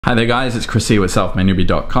Hi there guys, it's Chris here with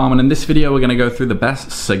selfmadenewbie.com, and in this video we're going to go through the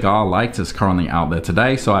best cigar lighters currently out there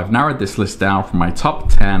today. So I've narrowed this list down from my top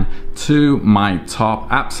 10 to my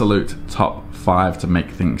absolute top 5 to make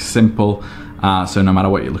things simple. So no matter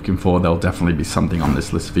what you're looking for, there'll definitely be something on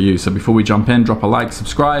this list for you. So before we jump in, drop a like,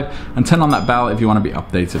 subscribe, and turn on that bell if you want to be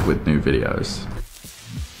updated with new videos.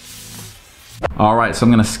 Alright, so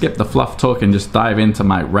I'm going to skip the fluff talk and just dive into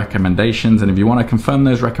my recommendations. And if you want to confirm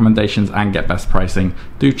those recommendations and get best pricing,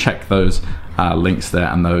 do check those links there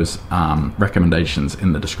and those recommendations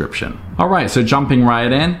in the description. Alright, so jumping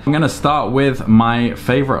right in, I'm going to start with my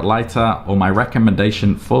favorite lighter, or my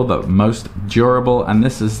recommendation for the most durable, and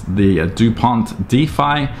this is the DuPont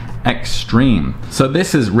DeFi Extreme. So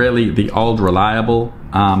this is really the old reliable.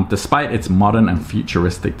 Despite its modern and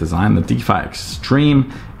futuristic design, the DeFi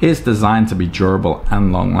Extreme is designed to be durable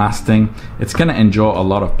and long-lasting. It's going to endure a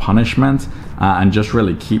lot of punishment and just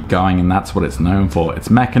really keep going, and that's what it's known for. Its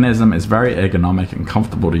mechanism is very ergonomic and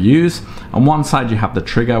comfortable to use. On one side you have the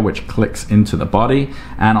trigger, which clicks into the body,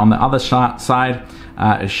 and on the other side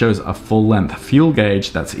it shows a full-length fuel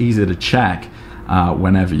gauge that's easy to check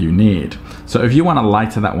whenever you need. So if you want a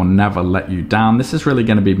lighter that will never let you down, this is really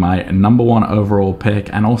going to be my #1 overall pick,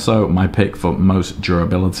 and also my pick for most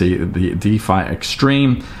durability. The DeFi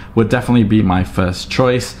Extreme would definitely be my first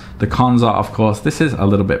choice. The cons are, of course, this is a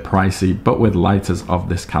little bit pricey, but with lighters of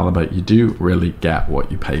this caliber, you do really get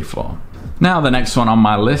what you pay for. Now, the next one on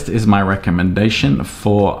my list is my recommendation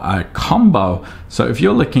for a combo. So if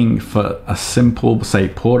you're looking for a simple, say,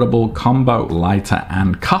 portable combo lighter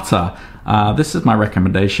and cutter, this is my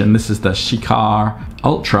recommendation. This is the Cigar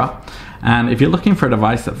Ultra. And if you're looking for a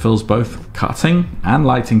device that fills both cutting and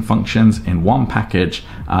lighting functions in one package,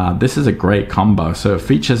 this is a great combo. So it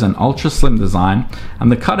features an ultra slim design,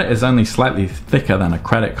 and the cutter is only slightly thicker than a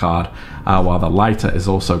credit card, while the lighter is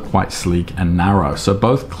also quite sleek and narrow. So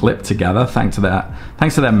both clip together thanks to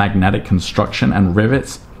their magnetic construction, and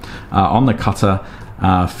rivets on the cutter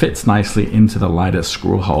fits nicely into the lighter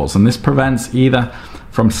screw holes. And this prevents either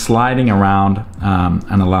from sliding around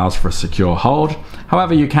and allows for a secure hold.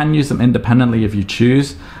 However, you can use them independently if you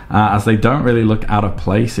choose, as they don't really look out of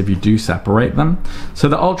place if you do separate them. So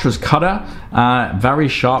the Ultra's cutter, very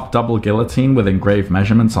sharp double guillotine with engraved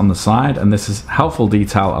measurements on the side, and this is helpful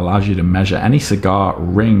detail allows you to measure any cigar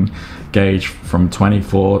ring gauge from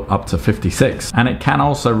 24 up to 56, and it can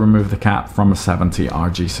also remove the cap from a 70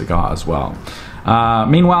 RG cigar as well.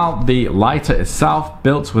 Meanwhile, the lighter itself,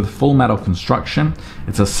 built with full metal construction,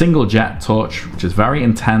 it's a single jet torch, which is very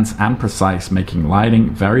intense and precise, making lighting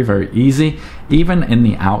very, very easy, even in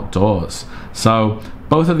the outdoors. So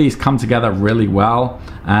both of these come together really well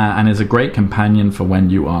and is a great companion for when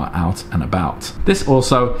you are out and about. This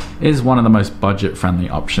also is one of the most budget-friendly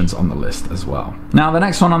options on the list as well. Now, the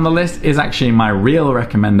next one on the list is actually my real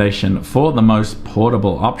recommendation for the most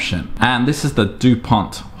portable option, and this is the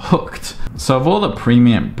DuPont Hooked. So of all the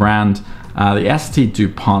premium brand, the ST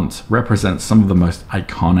DuPont represents some of the most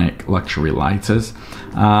iconic luxury lighters,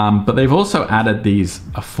 but they've also added these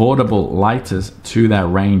affordable lighters to their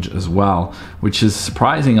range as well, which is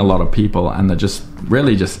surprising a lot of people, and they're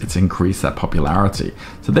it's increased their popularity.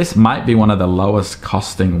 So this might be one of the lowest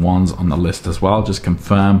costing ones on the list as well. Just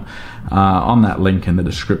confirm on that link in the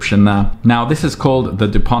description there. Now, this is called the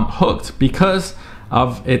DuPont Hooked because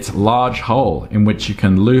of its large hole in which you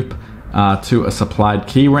can loop to a supplied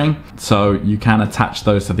key ring. So you can attach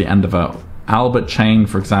those to the end of a Albert chain,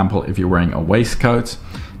 for example, if you're wearing a waistcoat.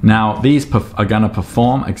 Now, these are going to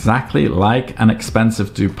perform exactly like an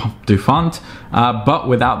expensive DuPont, but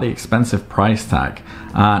without the expensive price tag.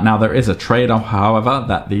 Now, there is a trade-off, however,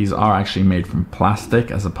 that these are actually made from plastic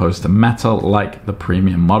as opposed to metal like the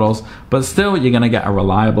premium models, but still you're going to get a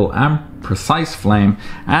reliable and precise flame,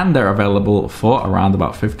 and they're available for around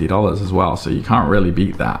about $50 as well, so you can't really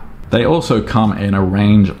beat that. They also come in a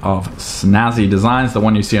range of snazzy designs. The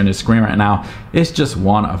one you see on your screen right now is just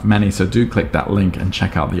one of many, so do click that link and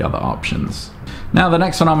check out the other options. Now, the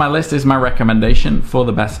next one on my list is my recommendation for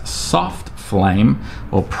the best soft flame,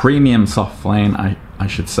 or premium soft flame, I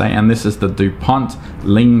should say, and this is the DuPont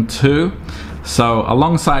Ling 2. So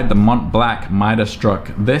alongside the Mont Blanc Mitre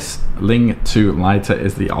Struck, this Ling 2 lighter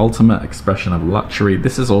is the ultimate expression of luxury.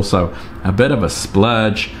 This is also a bit of a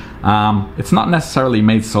splurge. It's not necessarily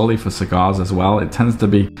made solely for cigars as well. It tends to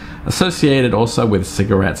be associated also with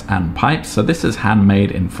cigarettes and pipes. So this is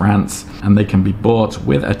handmade in France, and they can be bought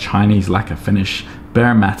with a Chinese lacquer finish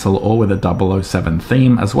bare metal, or with a 007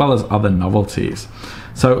 theme, as well as other novelties.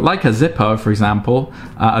 So like a Zippo, for example,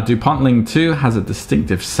 a DuPont Ling 2 has a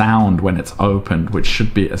distinctive sound when it's opened, which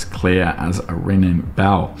should be as clear as a ringing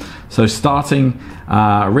bell. So starting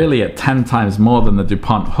really at 10 times more than the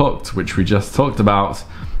DuPont Hooked, which we just talked about,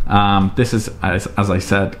 this is, as I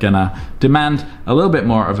said, gonna demand a little bit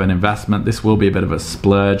more of an investment. This will be a bit of a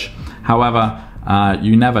splurge. However,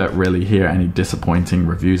 you never really hear any disappointing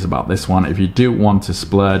reviews about this one. If you do want to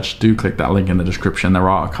splurge, do click that link in the description. There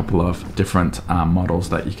are a couple of different models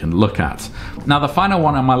that you can look at. Now, the final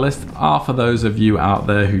one on my list are for those of you out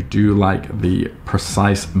there who do like the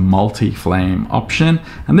precise multi-flame option.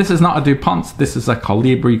 And this is not a DuPont, this is a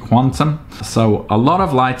Colibri Quantum. So a lot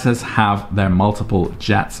of lighters have their multiple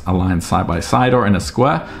jets aligned side by side or in a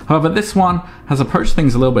square. However, this one has approached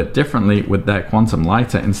things a little bit differently with their Quantum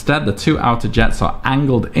lighter. Instead, the two outer jets are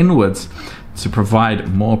angled inwards to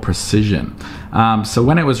provide more precision. So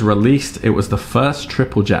when it was released, it was the first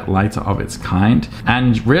triple jet lighter of its kind,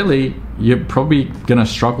 and really you're probably gonna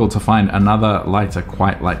struggle to find another lighter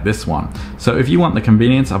quite like this one. So if you want the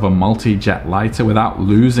convenience of a multi-jet lighter without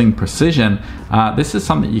losing precision, this is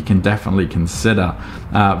something you can definitely consider.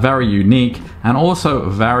 Very unique and also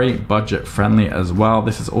very budget friendly as well.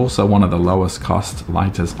 This is also one of the lowest cost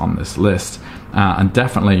lighters on this list, and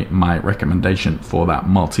definitely my recommendation for that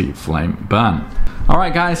multi-flame burn.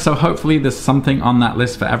 Alright guys, so hopefully there's something on that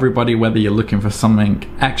list for everybody, whether you're looking for something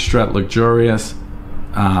extra luxurious,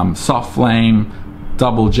 soft flame,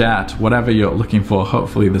 double jet, whatever you're looking for.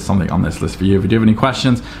 Hopefully there's something on this list for you. If you do have any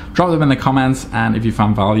questions, drop them in the comments, and if you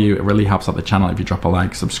found value, it really helps out the channel if you drop a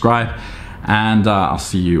like, subscribe, and I'll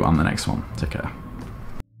see you on the next one. Take care.